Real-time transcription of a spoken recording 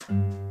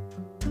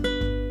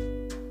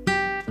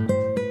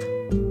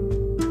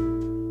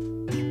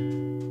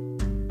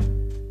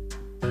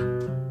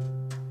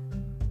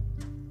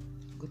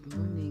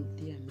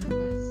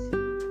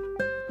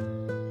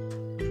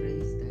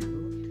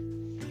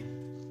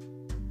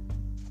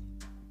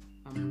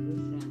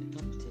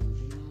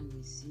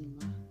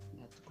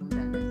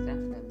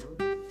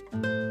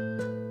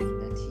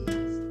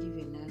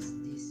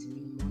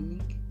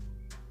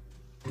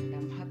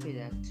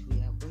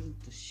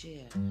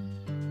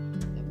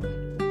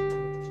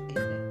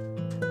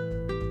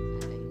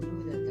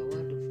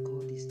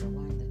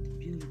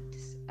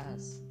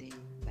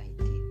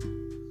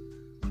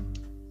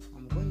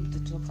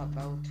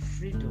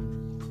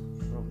freedom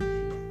from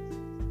fear.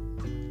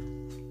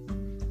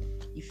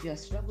 If you are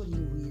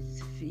struggling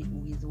with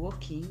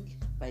walking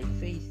by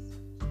faith,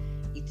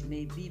 it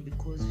may be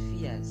because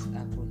fears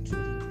are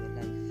controlling your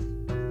life.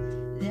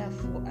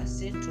 Therefore, a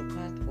central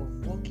part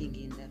of walking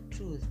in the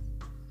truth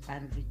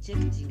and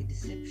rejecting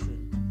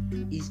deception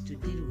is to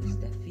deal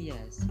with the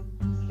fears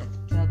that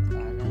plague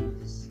our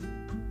lives.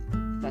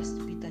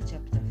 1 Peter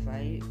chapter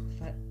 5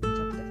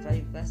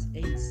 verse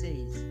 8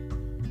 says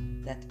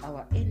that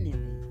our enemy,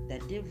 the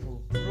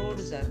devil,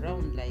 rolls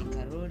around like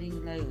a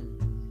roaring lion,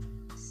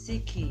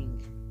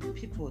 seeking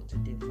people to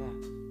devour.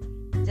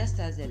 Just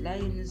as a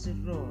lion's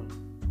roar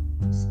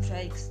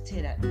strikes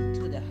terror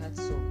into the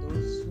hearts of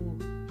those who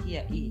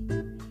hear it,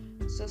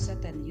 so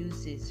Satan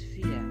uses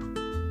fear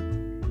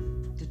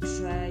to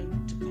try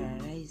to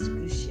paralyze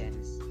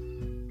Christians.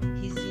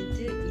 His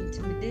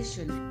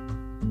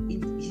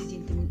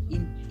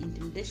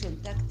intimidation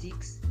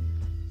tactics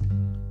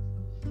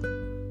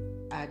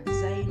are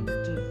designed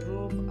to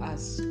rob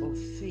us of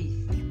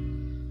faith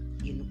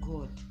in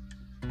God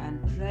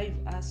and drive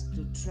us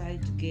to try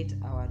to get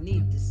our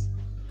needs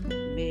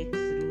met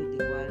through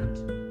the world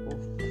of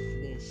the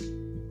flesh.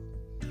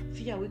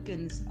 Fear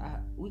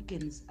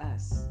weakens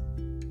us,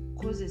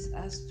 causes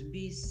us to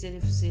be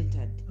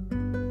self-centered,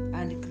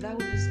 and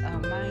clouds our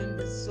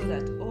minds so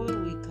that all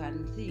we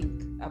can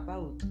think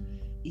about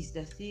is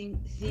the thing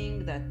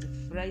that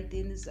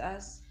frightens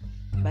us.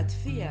 But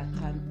fear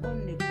can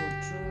only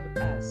control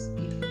us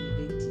if we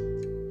let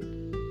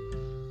it.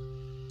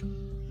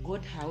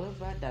 God,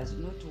 however, does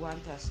not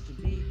want us to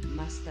be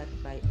mastered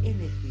by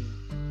anything,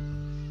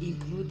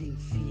 including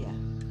fear.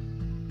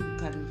 You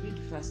can read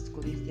 1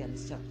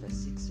 Corinthians chapter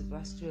 6,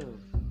 verse 12.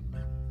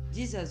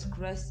 Jesus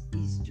Christ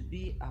is to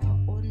be our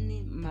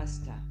only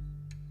master,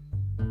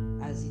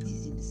 as it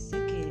is in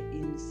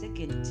 2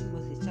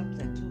 Timothy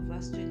chapter 2,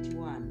 verse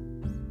 21.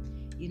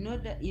 In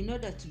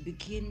order to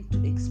begin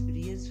to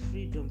experience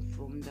freedom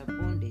from the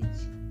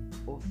bondage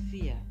of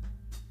fear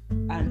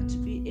and to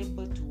be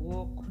able to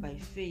walk by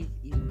faith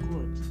in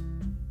God,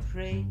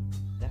 pray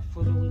the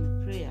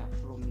following prayer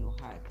from your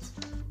heart.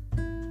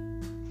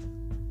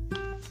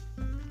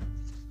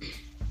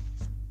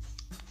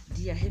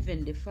 Dear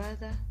Heavenly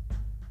Father,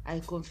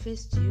 I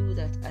confess to you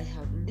that I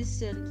have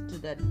listened to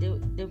the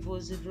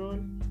devil's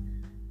role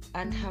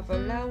and have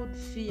allowed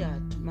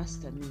fear to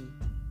master me.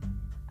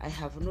 I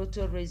have not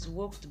always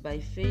walked by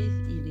faith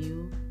in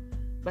you,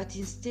 but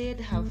instead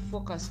have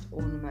focused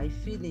on my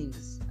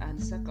feelings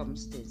and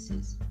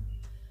circumstances.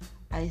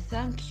 I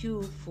thank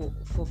you for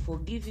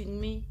forgiving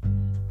me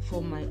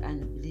for my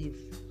unbelief.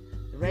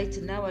 Right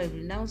now I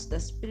renounce the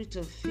spirit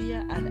of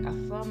fear and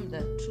affirm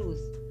the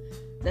truth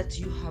that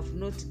you have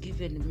not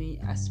given me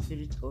a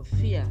spirit of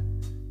fear,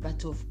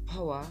 but of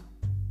power,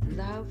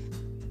 love,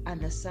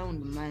 and a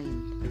sound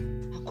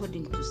mind,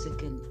 according to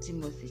 2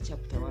 Timothy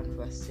chapter 1,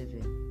 verse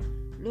 7.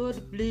 Lord,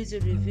 please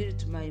reveal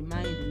to my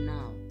mind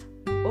now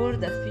all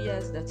the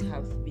fears that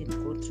have been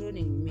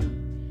controlling me,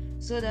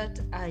 so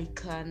that I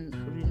can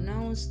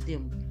renounce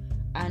them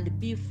and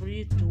be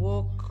free to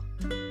walk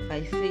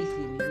by faith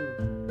in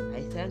you.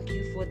 I thank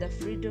you for the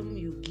freedom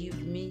you give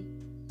me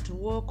to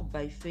walk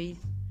by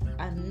faith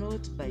and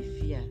not by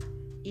fear.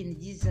 In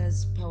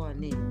Jesus' power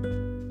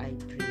name, I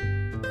pray.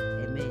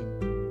 Amen.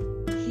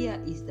 Here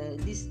is the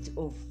list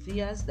of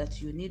fears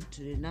that you need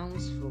to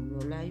renounce from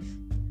your life,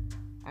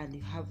 and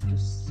you have to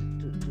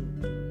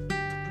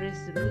pray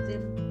through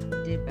them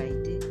day by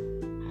day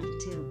and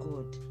tell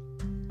God.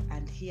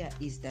 And here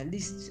is the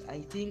list.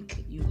 I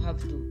think you have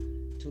to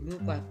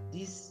look at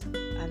this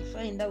and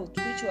find out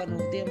which one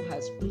of them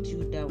has put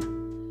you down.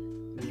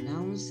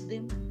 Renounce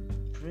them,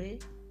 pray,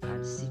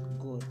 and seek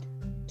God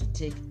to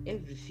take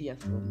every fear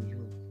from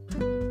you.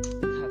 You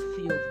have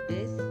fear of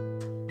death,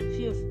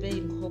 fear of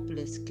being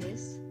hopeless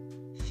case,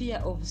 fear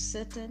of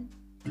Satan,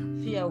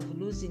 fear of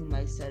losing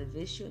my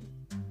salvation,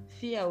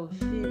 fear of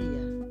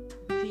failure,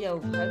 fear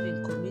of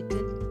having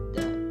committed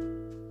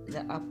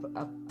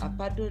a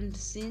pardoned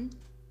sin,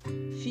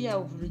 fear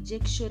of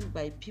rejection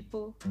by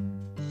people,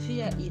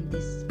 fear in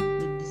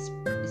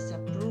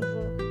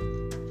disapproval,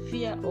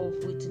 fear of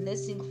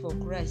witnessing for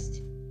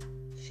Christ,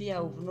 fear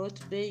of not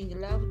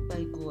being loved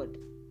by God,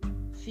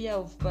 fear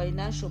of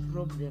financial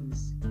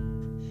problems,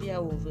 fear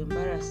of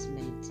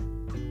embarrassment,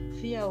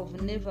 fear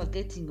of never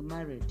getting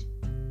married,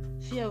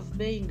 fear of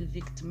being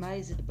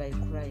victimized by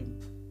crime,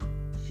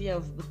 fear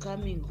of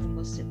becoming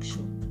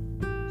homosexual,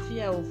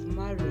 fear of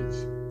marriage,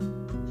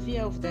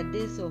 fear of the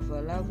death of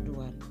a loved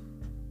one,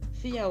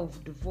 fear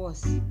of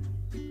divorce,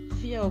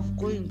 fear of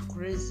going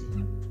crazy,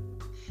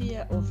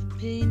 fear of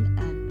pain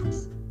and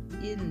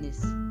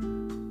illness,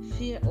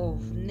 fear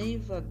of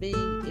never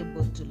being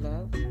able to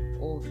love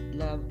or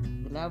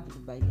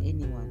beloved by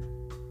anyone,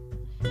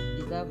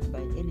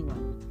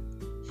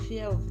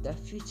 fear of the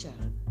future,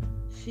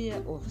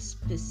 fear of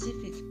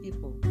specific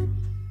people,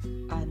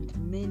 and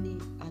many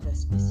other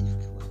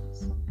specific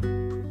ones.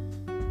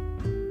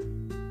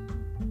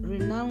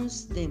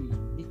 Renounce them,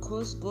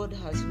 because God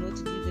has not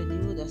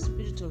given you the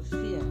spirit of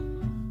fear,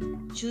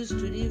 Choose to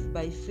live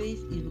by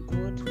faith in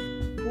God,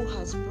 who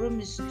has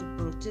promised to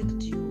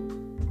protect you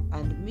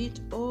and meet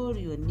all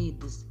your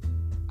needs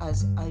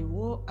as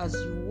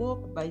you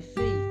walk by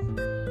faith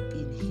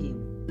in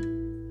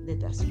Him.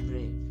 Let us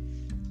pray.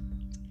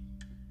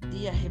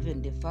 Dear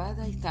Heavenly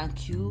Father, I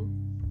thank you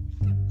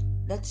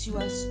that you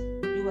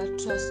are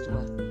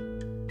trustworthy.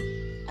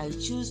 I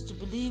choose to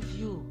believe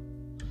you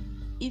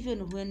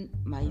even when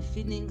my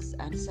feelings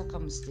and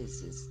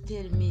circumstances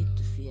tell me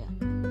to fear.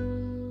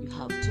 You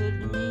have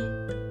told me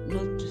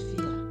not to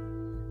fear,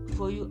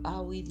 for you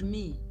are with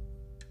me,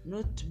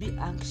 not to be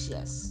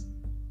anxious.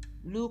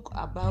 Look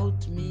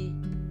about me,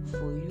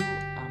 for you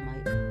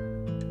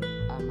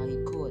are my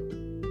God.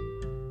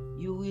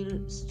 You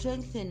will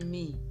strengthen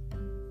me,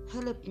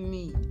 help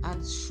me,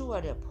 and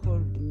surely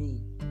uphold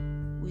me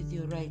with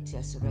your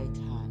righteous right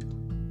hand,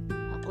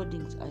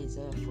 according to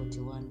Isaiah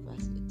 41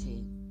 verse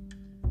 10.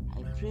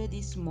 I pray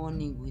this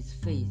morning with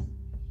faith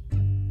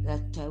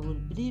that I will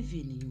believe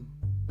in you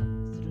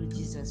through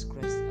Jesus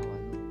Christ our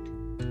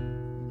Lord.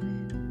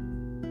 Amen.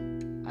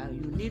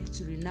 You need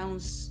to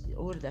renounce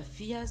all the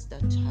fears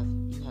that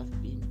you have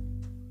been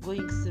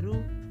going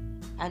through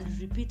and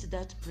repeat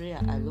that prayer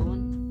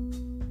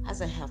alone,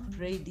 as I have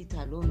prayed it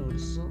alone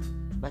also,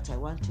 but I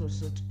want you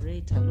also to pray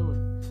it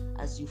alone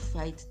as you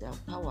fight the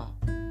power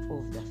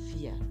of the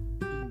fear.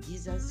 In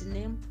Jesus'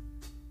 name,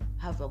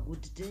 have a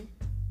good day,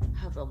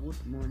 have a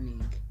good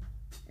morning.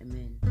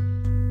 Amen.